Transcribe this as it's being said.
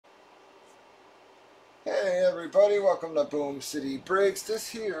Hey everybody, welcome to Boom City Breaks. This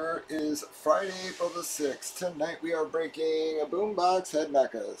here is Friday, April the 6th. Tonight we are breaking a Boombox Head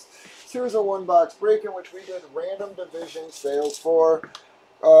Mechas. Here's a one box break in which we did random division sales for.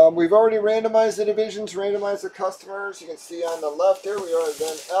 We've already randomized the divisions, randomized the customers. You can see on the left here, we already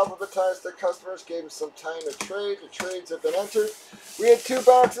then alphabetized the customers, gave them some time to trade. The trades have been entered. We had two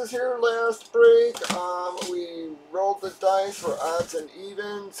boxes here last break. We rolled the dice for odds and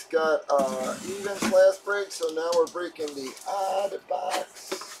evens. Got evens last break, so now we're breaking the odd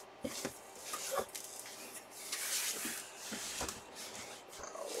box.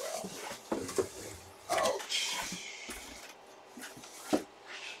 Oh well. Ouch.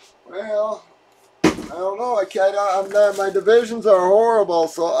 Well, I don't know. I'm not. My divisions are horrible,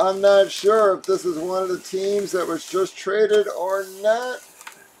 so I'm not sure if this is one of the teams that was just traded or not.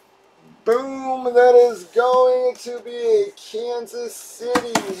 Boom! That is going to be a Kansas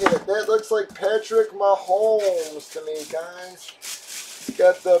City hit. That looks like Patrick Mahomes to me, guys. He's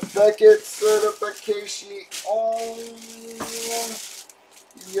got the Beckett certification on.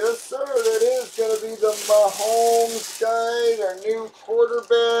 Yes, sir. That is going to be the Mahomes guy, our new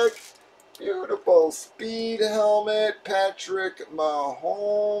quarterback. Beautiful speed helmet, Patrick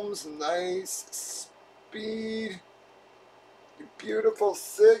Mahomes, nice speed. Beautiful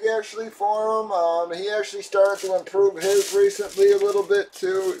SIG actually for him. He actually started to improve his recently a little bit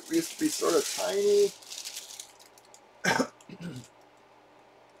too. It used to be sort of tiny.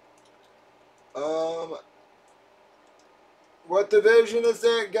 What division is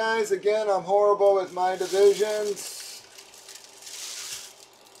that, guys? Again, I'm horrible with my divisions.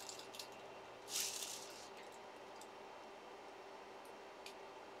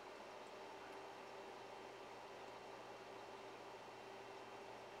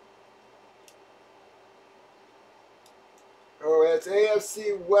 Oh, it's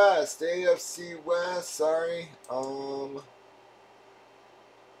AFC West. AFC West, sorry.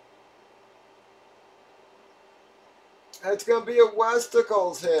 That's going to be a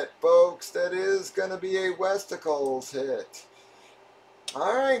Westicles hit, folks. That is going to be a Westicles hit.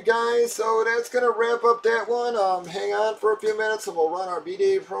 Alright, guys, so that's going to wrap up that one. Hang on for a few minutes and we'll run our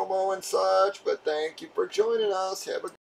B-Day promo and such. But thank you for joining us. Have a